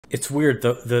It's weird,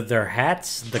 their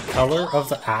hats, the color of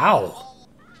the... Ow!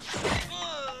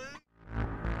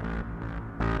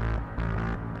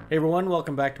 Hey everyone,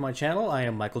 welcome back to my channel. I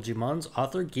am Michael G. Munz,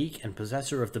 author, geek, and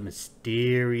possessor of the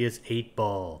mysterious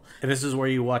 8-ball. And this is where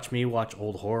you watch me watch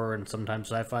old horror and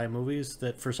sometimes sci-fi movies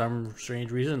that for some strange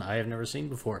reason I have never seen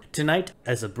before. Tonight,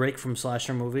 as a break from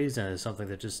slasher movies and as something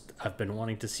that just I've been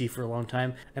wanting to see for a long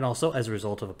time, and also as a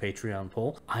result of a Patreon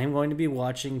poll, I'm going to be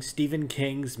watching Stephen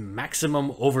King's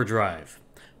Maximum Overdrive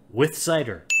with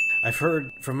cider. I've heard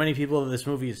from many people that this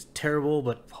movie is terrible,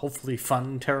 but hopefully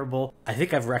fun terrible. I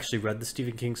think I've actually read the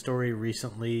Stephen King story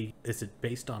recently. Is it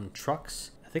based on trucks?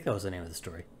 I think that was the name of the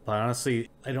story. But honestly,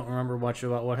 I don't remember much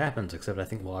about what happens, except I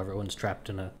think, well, everyone's trapped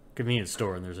in a convenience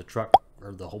store and there's a truck,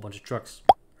 or the whole bunch of trucks,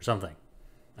 or something.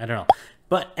 I don't know.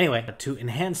 But anyway, to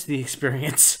enhance the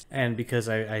experience, and because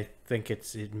I think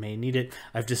it may need it,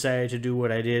 I've decided to do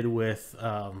what I did with,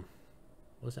 what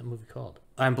was that movie called?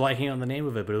 I'm blanking on the name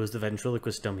of it, but it was the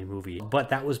ventriloquist dummy movie. But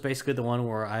that was basically the one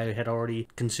where I had already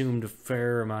consumed a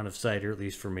fair amount of cider, at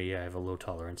least for me, I have a low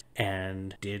tolerance,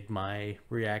 and did my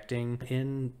reacting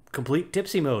in complete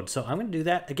tipsy mode. So I'm going to do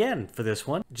that again for this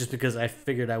one, just because I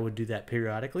figured I would do that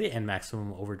periodically, and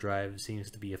Maximum Overdrive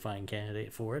seems to be a fine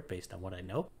candidate for it, based on what I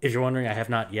know. If you're wondering, I have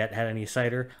not yet had any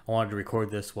cider. I wanted to record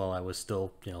this while I was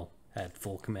still, had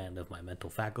full command of my mental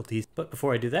faculties. But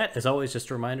before I do that, as always, just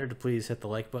a reminder to please hit the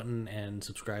like button and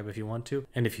subscribe if you want to.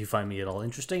 And if you find me at all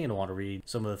interesting and want to read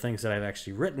some of the things that I've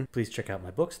actually written, please check out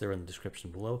my books. They're in the description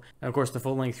below. And of course, the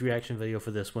full-length reaction video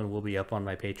for this one will be up on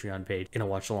my Patreon page in a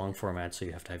watch-along format, so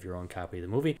you have to have your own copy of the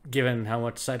movie. Given how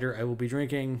much cider I will be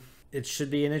drinking, it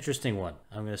should be an interesting one.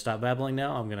 I'm going to stop babbling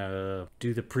now. I'm going to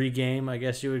do the pre-game, I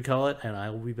guess you would call it, and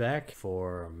I will be back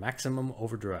for Maximum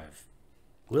Overdrive.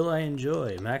 Will I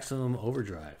enjoy Maximum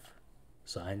Overdrive?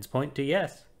 Signs point to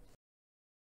yes.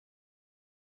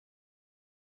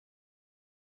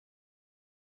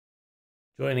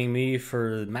 Joining me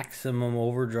for Maximum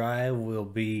Overdrive will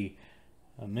be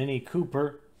a Mini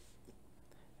Cooper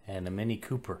and a Mini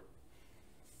Cooper.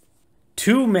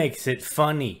 2 makes it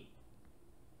funny.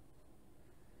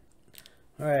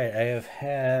 Alright, I have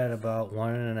had about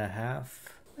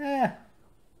 1.5,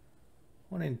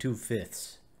 1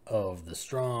 2/5 of the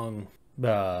strong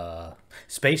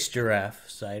space giraffe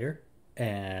cider,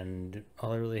 and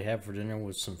all I really had for dinner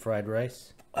was some fried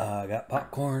rice. I got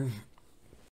popcorn,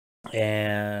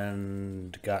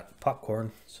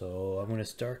 so I'm going to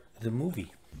start the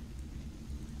movie.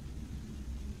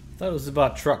 I thought it was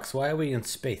about trucks. Why are we in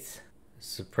space?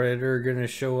 Is the Predator going to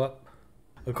show up?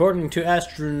 According to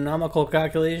astronomical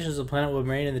calculations, the planet will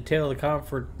remain in the tail of the comet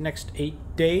for the next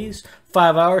 8 days,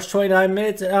 5 hours, 29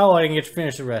 minutes, and I didn't get to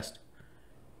finish the rest.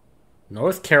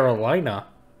 North Carolina?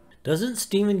 Doesn't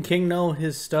Stephen King know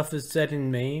his stuff is set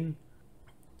in Maine?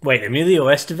 Wait, Emilio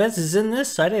Estevez is in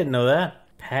this? I didn't know that.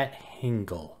 Pat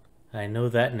Hingle. I know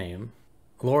that name.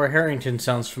 Laura Harrington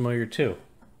sounds familiar too.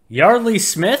 Yardley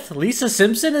Smith? Lisa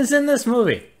Simpson is in this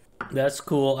movie. That's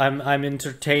cool. I'm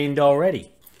entertained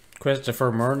already.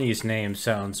 Christopher Murney's name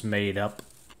sounds made up.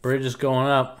 Bridge is going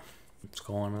up. It's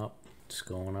going up. It's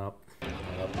going up.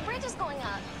 Up. The bridge is going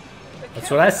up. That's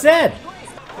what I said.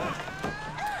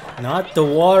 Not the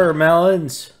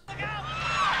watermelons.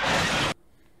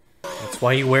 That's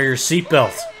why you wear your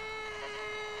seatbelt.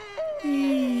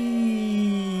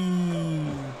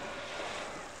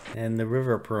 And the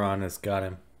river piranha's got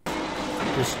him.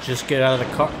 Just get out of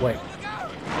the car. Wait.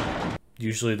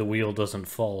 Usually the wheel doesn't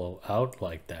fall out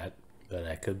like that, but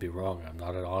I could be wrong. I'm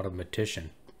not an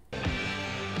automatician.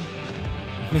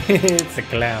 It's a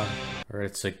clown. Or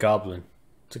it's a goblin.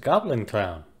 It's a goblin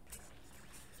clown.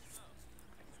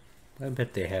 I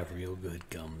bet they have real good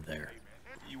gum there.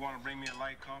 You want to bring me a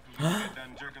light coffee? You get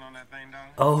done jerking on that thing,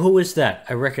 dog? Oh, who is that?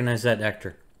 I recognize that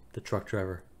actor. The truck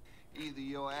driver. Either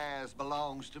your ass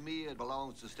belongs to me or it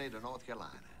belongs to the state of North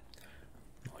Carolina.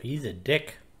 Oh, he's a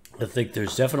dick. I think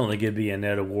there's definitely going to be a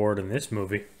Ned Award in this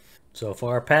movie. So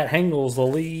far, Pat Hingle's the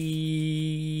lead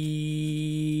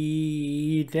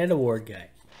Ned Award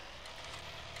guy.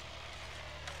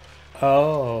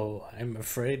 Oh, I'm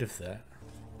afraid of that.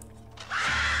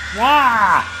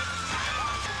 Ah!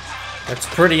 That's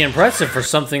pretty impressive for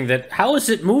something that... How is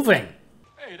it moving?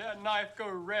 Hey, that knife go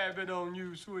rabbit on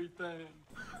you, sweet thing.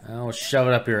 Oh, shove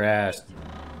it up your ass.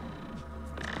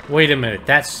 Wait a minute,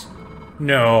 that's...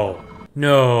 No.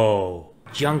 No.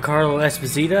 Giancarlo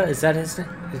Esposito? Is that his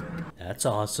name? That's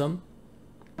awesome.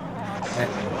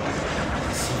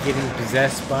 Is he getting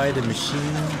possessed by the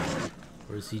machine?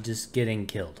 Or is he just getting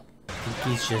killed? I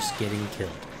think he's just getting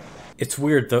killed. It's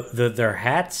weird, their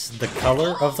hats, the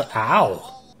color of the...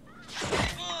 Ow!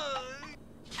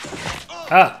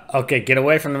 Ah, okay, get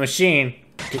away from the machine.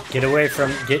 Get away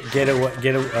from, get away,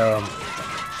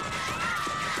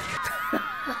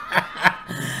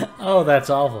 Oh, that's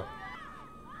awful.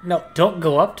 No, don't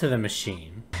go up to the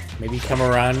machine. Maybe come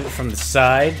around it from the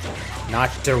side, not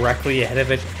directly ahead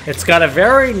of it. It's got a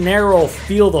very narrow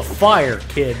field of fire,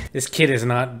 kid. This kid is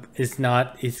not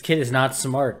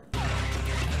smart.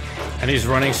 And he's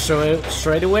running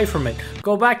straight away from it.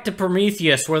 Go back to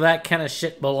Prometheus where that kind of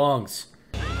shit belongs.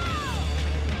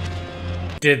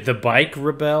 Did the bike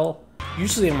rebel?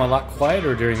 Usually I'm a lot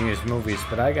quieter during these movies,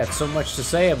 but I got so much to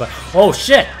say about— Oh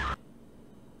shit!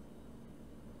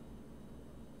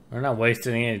 They're not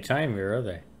wasting any time here, are they?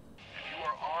 If you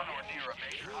are on or near a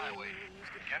major highway,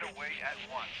 get away at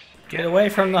once. Get away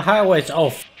from the highways. Oh,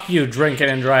 f you drinking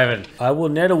and driving. I will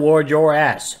net award your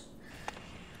ass.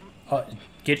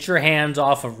 Get your hands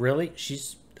off of— Really?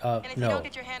 She's, And if no. you don't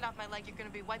get your hand off my leg, you're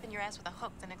gonna be wiping your ass with a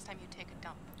hook the next time you take a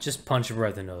dump. Just punch her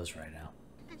right in the nose right now.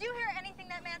 Did you hear anything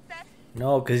that man said?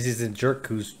 No, because he's a jerk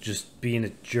who's just being a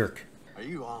jerk. Are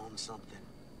you on something?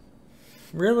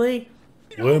 Really?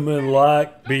 Women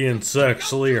like being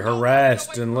sexually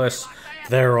harassed unless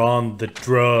they're on the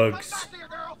drugs.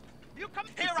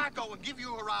 Here I go and give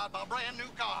you a ride my brand new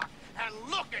car. And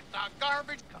look at the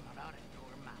garbage coming out of your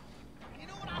mouth. You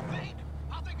know what I think?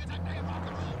 I think it's a damn rock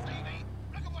and roll TV.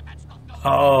 Look at what that stuff does.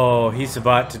 Oh, he's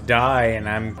about to die, and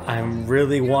I'm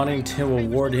really wanting to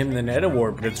award him the Net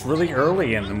Award, but it's really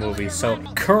early in the movie, so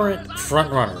current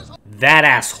frontrunner, that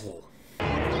asshole.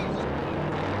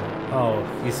 Oh,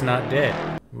 he's not dead.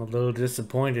 I'm a little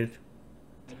disappointed.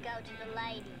 To go to the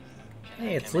ladies.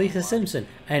 Hey, it's Lisa Simpson,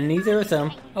 and neither of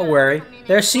them are wearing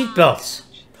their seatbelts.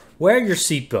 Wear your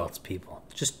seatbelts, people.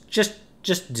 Just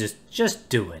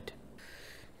do it.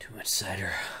 Too much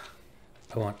cider.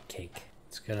 I want cake.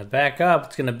 It's gonna back up.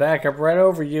 It's gonna back up right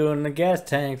over you in the gas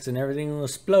tanks, and everything will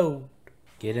explode.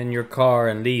 Get in your car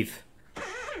and leave.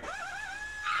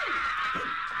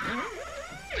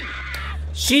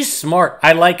 She's smart.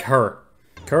 I like her.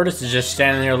 Curtis is just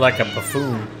standing there like a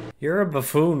buffoon. You're a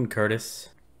buffoon, Curtis.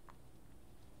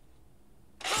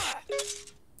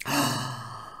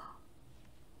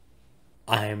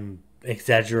 I'm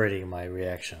exaggerating my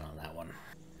reaction on that one.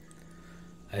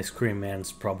 Ice Cream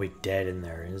Man's probably dead in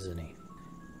there, isn't he?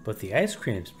 But the ice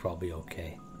cream's probably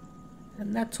okay.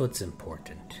 And that's what's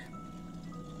important.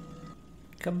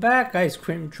 Come back, ice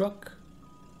cream truck.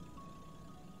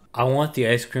 I want the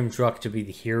ice cream truck to be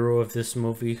the hero of this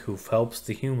movie who helps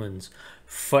the humans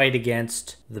fight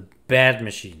against the bad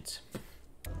machines.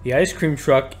 The ice cream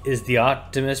truck is the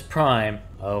Optimus Prime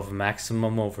of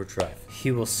Maximum Overdrive.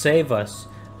 He will save us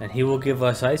and he will give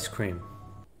us ice cream.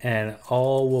 And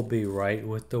all will be right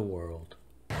with the world.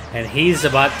 And he's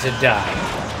about to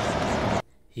die.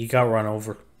 He got run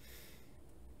over.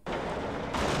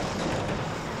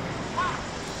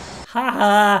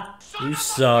 Haha! You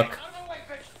suck.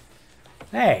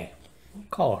 Hey, don't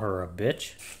call her a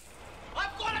bitch. I'm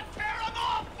gonna tear him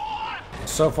off, boy!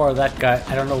 So far that guy,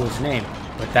 I don't know his name,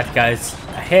 but that guy's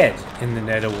ahead in the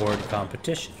Net Award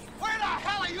competition. Where the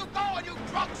hell are you going, you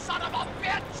drunk son of a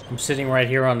bitch? I'm sitting right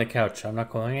here on the couch. I'm not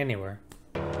going anywhere.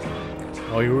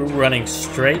 Oh, you were running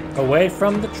straight away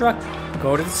from the truck.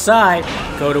 Go to the side.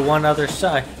 Go to one other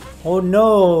side. Oh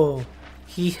no!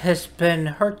 He has been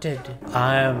hurted.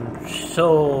 I'm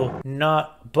so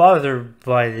not bothered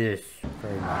by this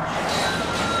very much.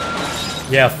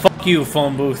 Yeah, fuck you,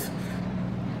 phone booth.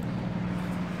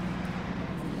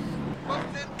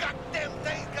 Both them goddamn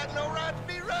things got no right to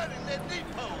be running that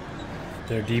depot.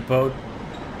 They're depoted.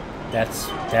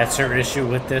 That's her issue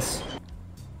with this.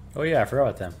 Oh yeah, I forgot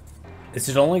about them. Is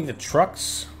it only the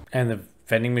trucks and the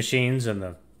vending machines and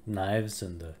the knives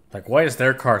and the... Like, why is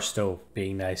their car still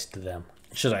being nice to them?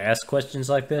 Should I ask questions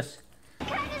like this?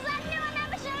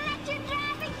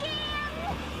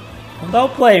 Well,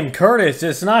 don't blame Curtis.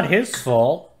 It's not his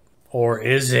fault. Or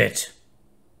is it?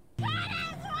 I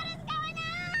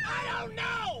don't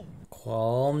know!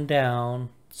 Calm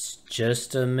down. It's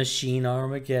just a machine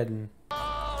Armageddon.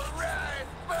 Alright,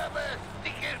 Bubba!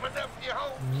 Stick it with up your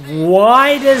home.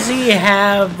 Why does he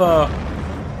have a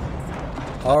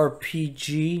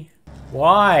RPG?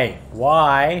 Why?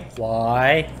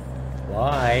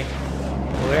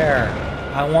 Where?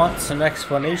 I want some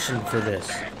explanation for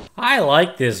this. I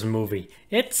like this movie.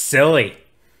 It's silly.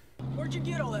 Where'd you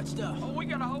get all that stuff? Oh, we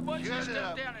got a whole bunch of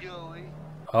stuff down here.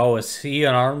 Oh, is he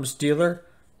an arms dealer?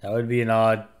 That would be an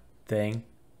odd thing.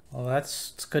 Well,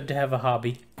 it's good to have a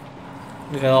hobby.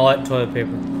 Look at all that toilet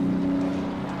paper.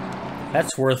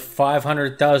 That's worth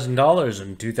 $500,000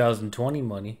 in 2020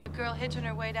 money. A girl hitching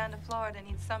her way down to Florida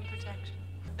needs some protection.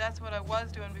 That's what I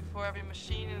was doing before every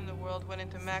machine in the world went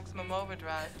into maximum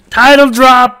overdrive. Title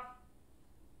drop!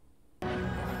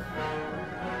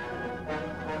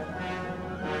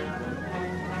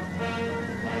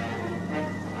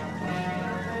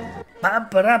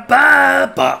 That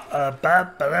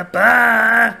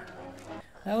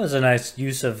was a nice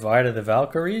use of Ride of the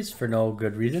Valkyries for no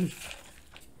good reason.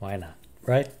 Why not,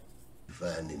 right?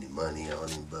 Find any money on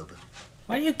him, Bubba?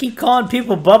 Why do you keep calling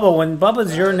people Bubba when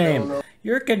Bubba's your name?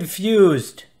 You're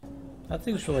confused.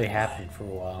 Nothing's really happened for a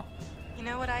while. You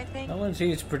know what I think? No one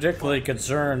seems particularly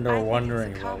concerned or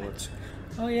wondering about what's...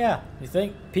 Oh yeah, you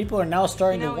think people are now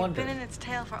starting to wonder? We've been in its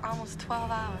tail for almost 12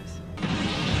 hours.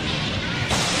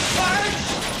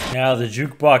 Now the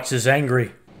jukebox is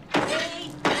angry. We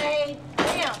made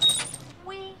them.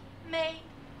 We made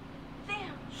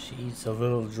them. She's a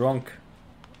little drunk.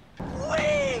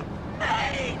 We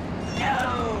made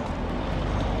you.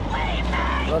 We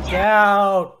made Look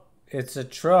out! It's a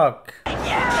truck.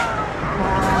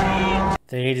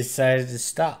 They decided to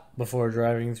stop before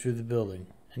driving through the building.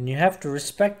 And you have to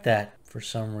respect that for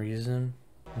some reason.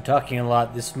 I'm talking a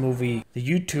lot. This movie, the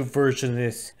YouTube version of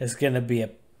this, is going to be a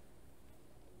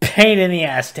pain in the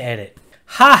ass to edit.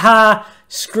 Haha!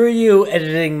 Screw you,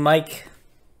 editing Mike.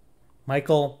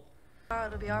 Michael.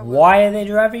 Why are they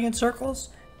driving in circles?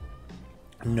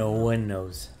 No one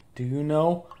knows. Do you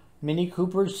know, Mini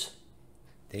Coopers?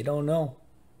 They don't know.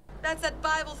 That's that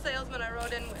Bible salesman I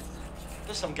rode in with.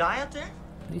 There's some guy out there?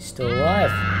 He's still alive.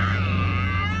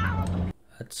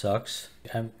 That sucks.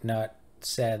 I'm not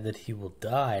sad that he will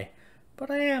die, but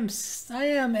I am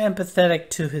empathetic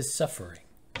to his suffering.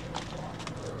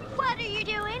 What are you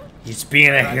doing? He's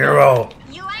being a hero.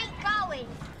 You ain't going.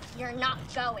 You're not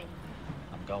going.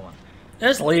 I'm going.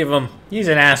 Just leave him. He's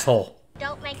an asshole.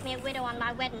 Don't make me a widow on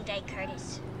my wedding day,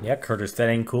 Curtis. Yeah, Curtis, that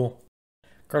ain't cool.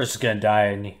 Curtis is gonna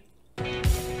die, isn't he? Maybe.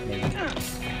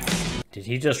 Did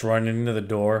he just run into the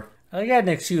door? I got an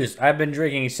excuse. I've been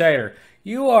drinking cider.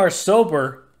 You are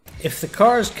sober. If the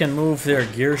cars can move their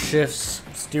gear shifts,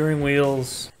 steering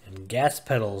wheels, and gas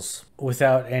pedals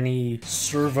without any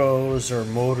servos or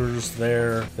motors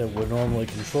there that would normally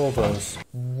control those,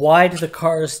 why do the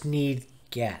cars need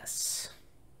gas?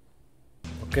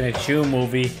 Looking at you,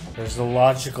 movie. There's a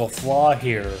logical flaw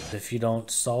here. If you don't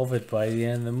solve it by the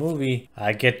end of the movie,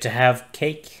 I get to have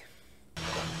cake.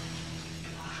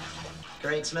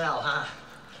 Great smell, huh?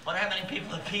 Wonder how many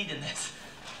people have peed in this.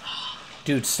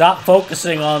 Dude, stop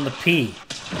focusing on the pee.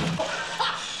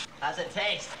 How's it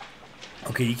taste?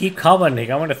 Okay, you keep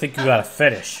commenting. I'm gonna think you got a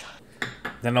fetish.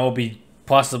 Then I'll be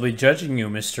possibly judging you,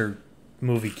 Mr.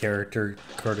 Movie character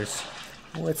Curtis.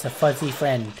 Oh, it's a fuzzy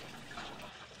friend.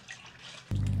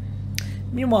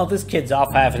 Meanwhile, this kid's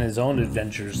off having his own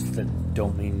adventures that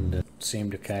don't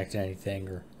seem to connect to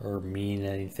anything or mean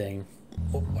anything.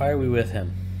 Why are we with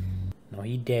him? No,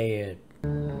 he dead.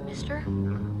 Mister?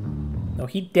 No,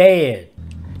 he dead.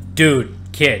 Dude,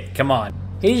 kid, come on.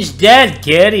 He's dead,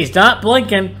 kid. He's not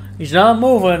blinking. He's not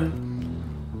moving.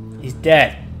 He's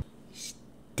dead. He's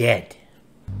dead.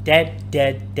 Dead,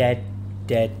 dead, dead,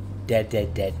 dead, dead,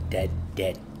 dead, dead, dead,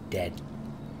 dead, dead,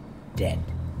 dead.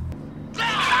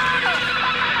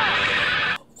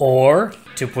 Or,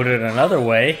 to put it another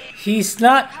way, he's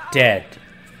not dead.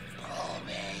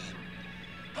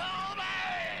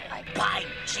 By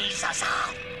Jesus,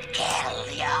 I'll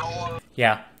kill you.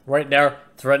 Yeah, right there,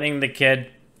 threatening the kid.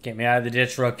 Get me out of the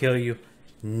ditch or I'll kill you.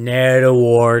 Ned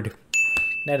Award.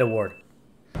 Ned Award.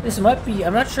 This might be,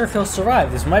 I'm not sure if he'll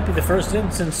survive. This might be the first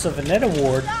instance of a Ned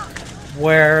Award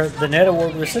where the Ned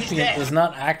Award recipient does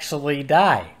not actually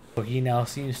die. So he now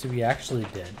seems to be actually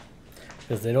dead.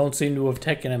 Because they don't seem to have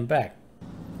taken him back.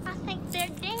 I think they're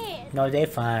dead. No, they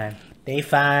fine. They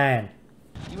fine.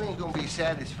 You ain't gonna be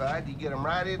satisfied. You get them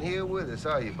right in here with us,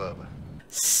 are you, Bubba?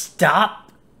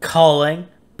 Stop calling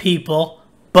people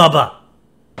Bubba.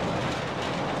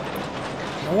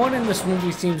 No one in this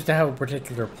movie seems to have a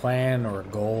particular plan or a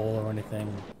goal or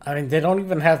anything. I mean, they don't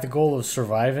even have the goal of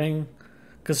surviving.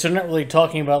 Because they're not really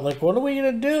talking about, like, what are we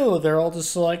going to do? They're all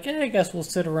just like, hey, I guess we'll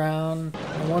sit around.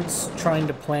 No one's trying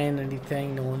to plan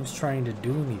anything. No one's trying to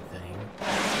do anything.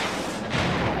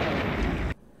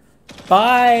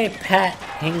 Bye, Pat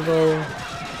Hingle.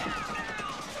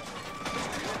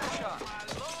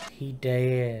 He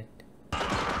dead.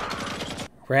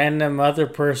 Random other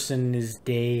person is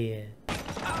dead.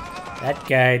 That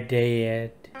guy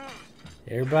dead.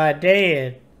 Everybody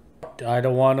dead. I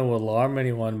don't want to alarm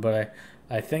anyone, but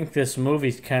I think this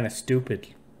movie's kind of stupid.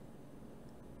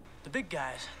 The big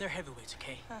guys, they're heavyweights,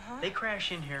 okay? They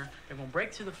crash in here, they're gonna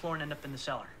break through the floor and end up in the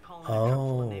cellar.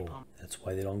 Oh, that's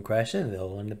why they don't crash in.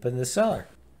 They'll end up in the cellar.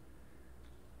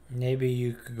 Maybe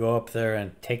you could go up there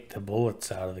and take the bullets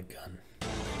out of the gun.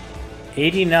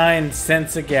 89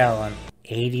 cents a gallon.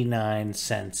 89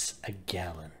 cents a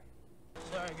gallon.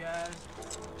 Sorry, guys.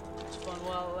 It's fun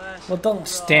while it lasts. Well, don't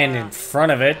stand in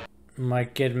front of it.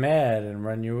 Might get mad and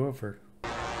run you over.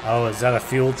 Oh, is that a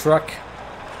fuel truck?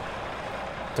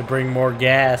 To bring more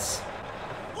gas.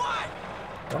 What?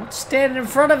 Don't stand in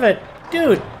front of it.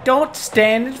 Dude, don't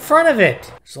stand in front of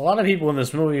it. There's a lot of people in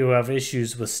this movie who have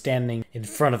issues with standing in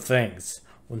front of things,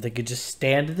 when they could just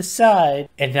stand to the side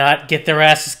and not get their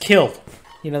asses killed.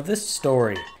 You know, this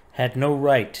story had no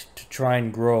right to try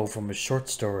and grow from a short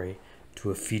story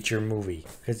to a feature movie,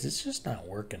 because it's just not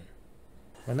working.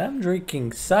 When I'm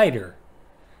drinking cider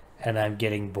and I'm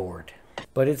getting bored.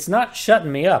 But it's not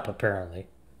shutting me up, apparently.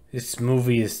 This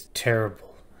movie is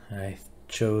terrible. I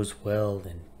chose well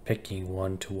in picking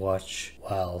one to watch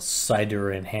while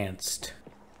cider enhanced.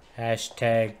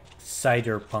 Hashtag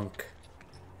ciderpunk.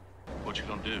 What you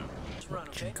gonna do?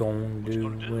 What you gonna do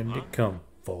when they come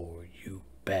for you?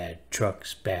 Bad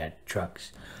trucks, bad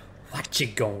trucks. What you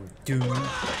gonna do?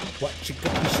 What you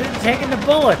gonna... You should have taken the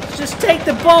bullets. Just take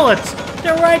the bullets.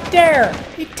 They're right there.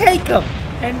 You take them.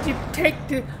 And you take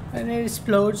the... And it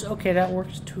explodes. Okay, that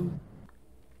works too.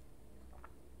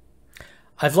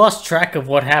 I've lost track of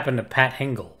what happened to Pat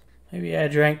Hingle. Maybe I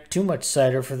drank too much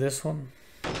cider for this one.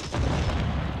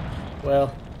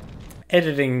 Well,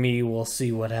 editing me will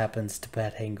see what happens to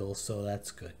Pat Hingle, so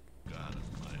that's good.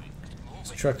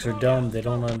 These trucks are dumb. They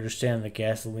don't understand that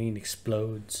gasoline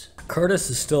explodes. Curtis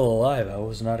is still alive. I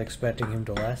was not expecting him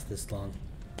to last this long.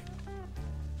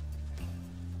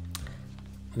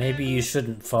 Maybe you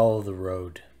shouldn't follow the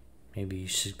road. Maybe you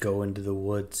should go into the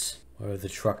woods where the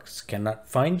trucks cannot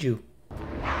find you.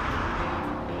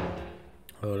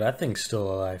 Oh, that thing's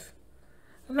still alive.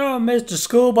 Hello, Mr.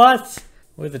 School Bus!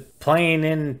 With a plane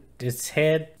in its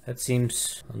head. That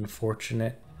seems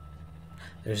unfortunate.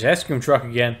 There's the ice cream truck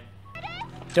again.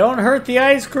 Don't hurt the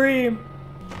ice cream!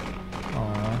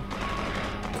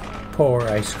 Aw. Poor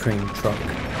ice cream truck.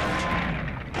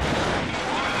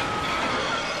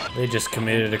 They just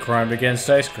committed a crime against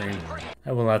ice cream.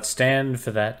 I will not stand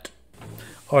for that.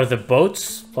 Are the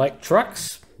boats like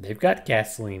trucks? They've got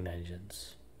gasoline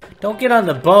engines. Don't get on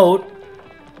the boat.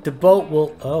 The boat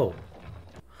will... Oh.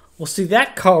 Well, see,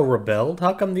 that car rebelled.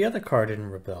 How come the other car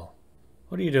didn't rebel?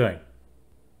 What are you doing?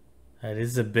 That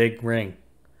is a big ring.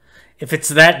 If it's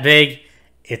that big,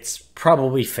 it's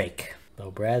probably fake.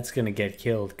 Though Brad's gonna get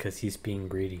killed because he's being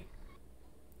greedy.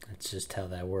 That's just how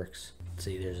that works.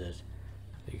 See, there's a...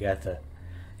 You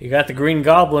got the Green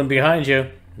Goblin behind you.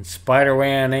 And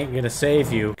Spider-Man ain't gonna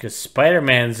save you. Because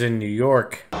Spider-Man's in New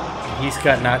York. He's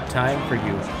got not time for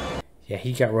you. Yeah,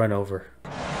 he got run over.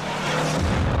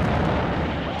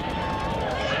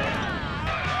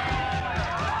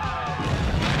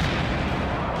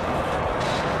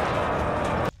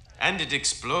 And it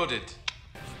exploded.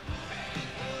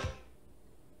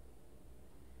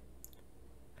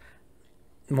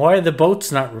 Why are the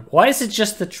boats not... Why is it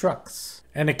just the trucks?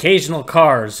 And occasional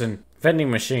cars and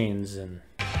vending machines and...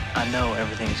 I know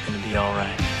everything's gonna be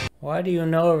alright. Why do you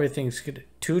know everything's good?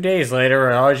 2 days later,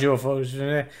 a large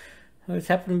UFO... It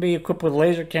happened to be equipped with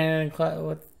laser cannon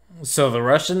and... So the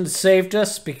Russians saved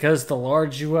us because the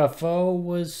large UFO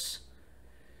was...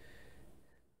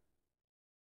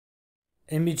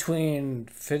 In between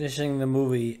finishing the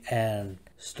movie and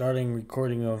starting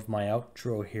recording of my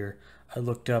outro here, I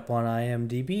looked up on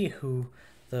IMDb who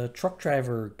the truck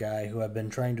driver guy who I've been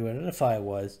trying to identify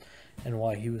was and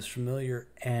why he was familiar,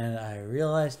 and I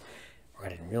realized, or I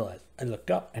didn't realize, I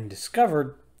looked up and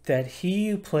discovered that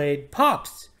he played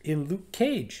Pops in Luke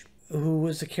Cage, who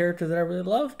was a character that I really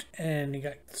loved, and he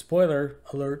got, spoiler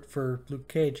alert for Luke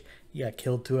Cage, he got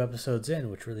killed 2 episodes in,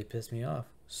 which really pissed me off.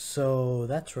 So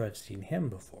that's where I've seen him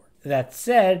before. That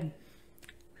said,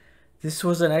 this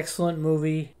was an excellent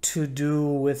movie to do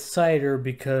with cider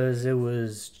because it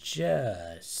was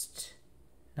just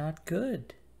not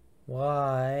good.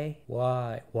 Why?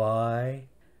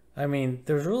 I mean,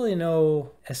 there's really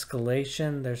no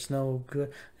escalation. There's no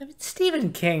good... I mean,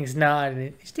 Stephen King's not...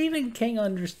 Stephen King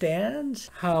understands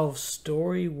how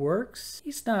story works.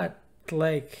 He's not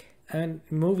like... And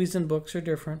movies and books are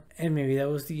different, and maybe that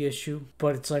was the issue.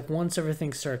 But it's like once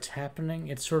everything starts happening,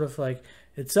 it's sort of like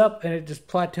it's up and it just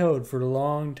plateaued for a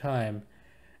long time.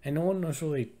 And no one was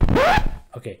really...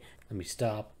 Okay, let me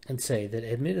stop and say that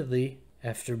admittedly,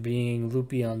 after being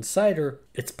loopy on cider,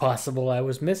 it's possible I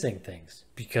was missing things.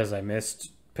 Because I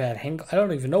missed Pat Hingle. I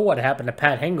don't even know what happened to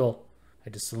Pat Hingle. I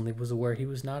just suddenly was aware he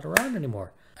was not around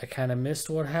anymore. I kind of missed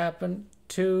what happened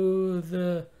to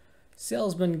the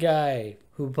salesman guy.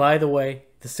 Who, by the way,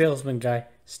 the salesman guy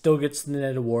Still gets the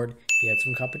Ned Award. He had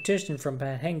some competition from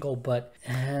Pat Henkel, but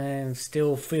I'm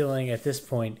still feeling at this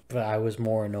point, but I was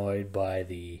more annoyed by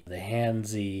the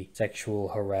handsy, sexual,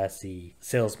 harassy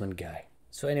salesman guy.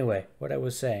 So anyway, what I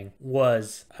was saying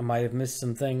was I might have missed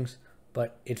some things,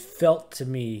 but it felt to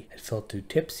me, it felt too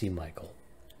tipsy, Michael,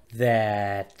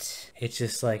 that it's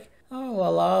just like, oh,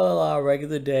 la,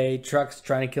 regular day, trucks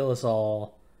trying to kill us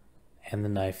all, and the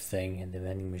knife thing, and the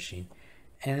vending machine.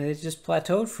 And it just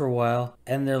plateaued for a while,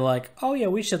 and they're like, oh yeah,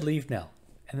 we should leave now.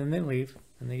 And then they leave,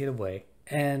 and they get away.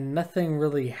 And nothing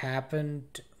really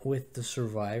happened with the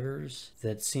survivors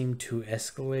that seemed to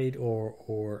escalate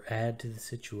or add to the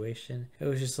situation. It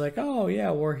was just like, oh yeah,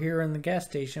 we're here in the gas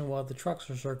station while the trucks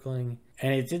are circling.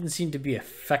 And it didn't seem to be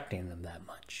affecting them that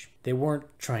much. They weren't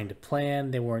trying to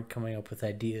plan, they weren't coming up with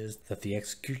ideas that the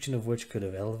execution of which could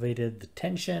have elevated the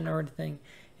tension or anything.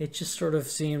 It just sort of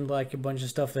seemed like a bunch of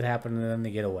stuff that happened and then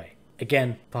they get away.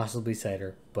 Again, possibly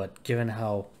cider, but given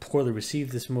how poorly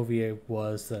received this movie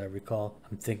was that I recall,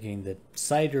 I'm thinking that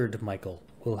cidered Michael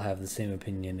will have the same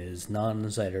opinion as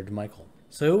non-cidered Michael.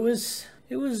 So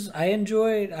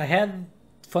I had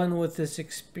fun with this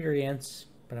experience,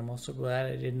 but I'm also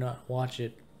glad I did not watch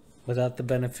it without the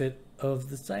benefit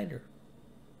of the cider.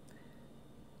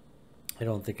 I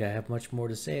don't think I have much more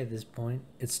to say at this point.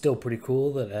 It's still pretty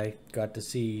cool that I got to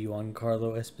see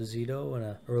Giancarlo Esposito in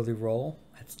an early role.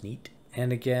 That's neat.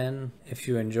 And again, if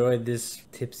you enjoyed this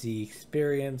tipsy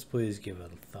experience, please give it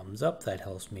a thumbs up. That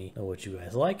helps me know what you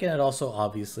guys like, and it also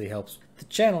obviously helps the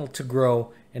channel to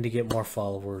grow and to get more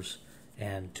followers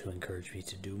and to encourage me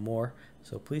to do more.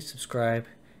 So please subscribe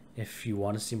if you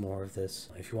want to see more of this.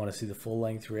 If you want to see the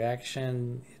full-length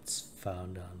reaction, it's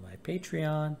found on my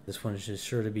Patreon. This one is just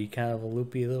sure to be kind of a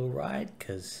loopy little ride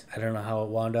because I don't know how it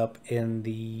wound up in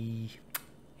the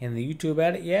YouTube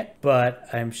edit yet, but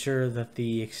I'm sure that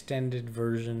the extended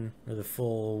version or the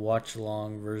full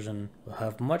watch-along version will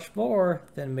have much more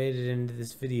than made it into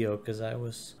this video because I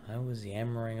was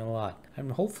yammering a lot.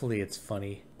 And hopefully it's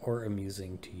funny or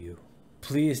amusing to you.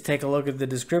 Please take a look at the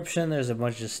description. There's a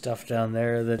bunch of stuff down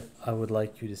there that I would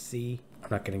like you to see. I'm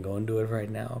not going to go into it right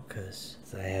now because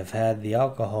I have had the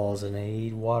alcohols and I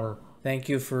need water. Thank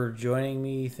you for joining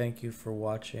me. Thank you for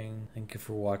watching. Thank you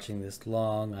for watching this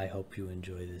long. I hope you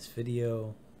enjoy this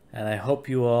video. And I hope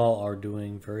you all are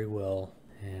doing very well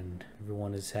and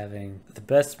everyone is having the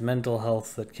best mental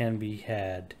health that can be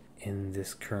had in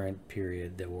this current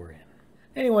period that we're in.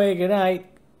 Anyway, good night.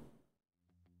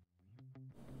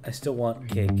 I still want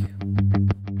cake.